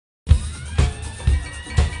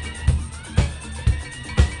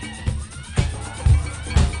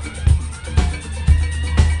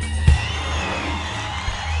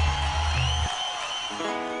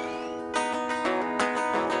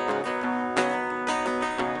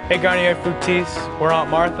Hey Garnier Fructis, we're Aunt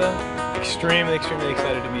Martha. Extremely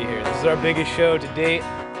excited to be here. This is our biggest show to date.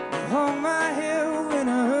 On my hill when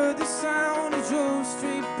I heard the sound, I drove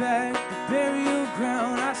straight back to burial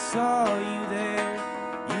ground. I saw you there,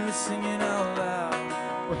 you were singing out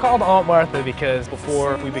loud. We're called Aunt Martha because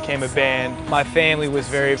before we became a band, my family was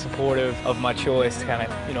very supportive of my choice to kind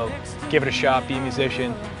of, give it a shot, be a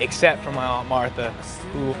musician, except for my Aunt Martha,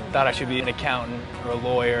 who thought I should be an accountant or a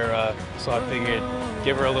lawyer, so I figured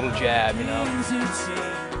give her a little jab,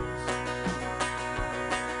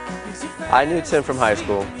 I knew Tim from high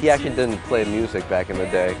school. He actually didn't play music back in the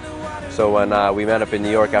day. So when we met up in New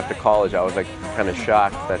York after college, I was kind of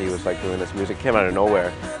shocked that he was doing this music. It came out of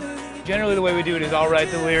nowhere. Generally the way we do it is I'll write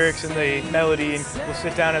the lyrics and the melody, and we'll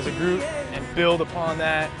sit down as a group and build upon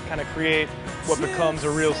that, kind of create what becomes a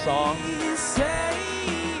real song.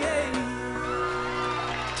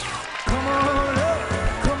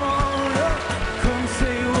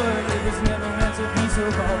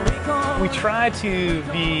 We try to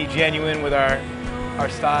be genuine with our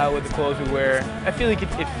style, with the clothes we wear. I feel like it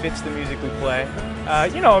fits the music we play.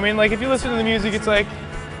 If you listen to the music, it's like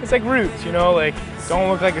Roots, don't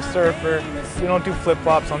look like a surfer. We don't do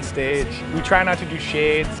flip-flops on stage. We try not to do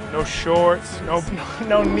shades, no shorts,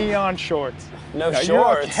 no neon shorts. No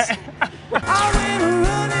shorts? Okay?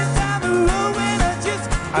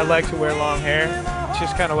 I like to wear long hair.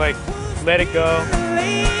 Just kind of let it go.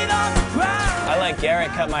 I let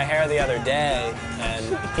Garrett cut my hair the other day, and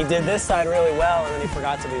he did this side really well, and then he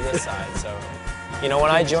forgot to do this side, so. When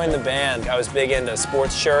I joined the band, I was big into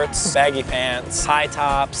sports shirts, baggy pants, high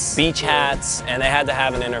tops, beach hats, and they had to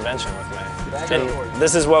have an intervention with me. And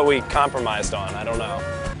this is what we compromised on, I don't know.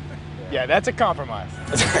 Yeah, that's a compromise.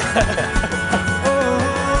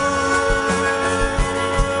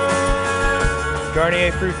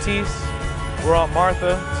 Garnier Fructis, we're Aunt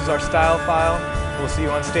Martha, this is our style file. We'll see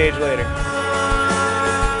you on stage later.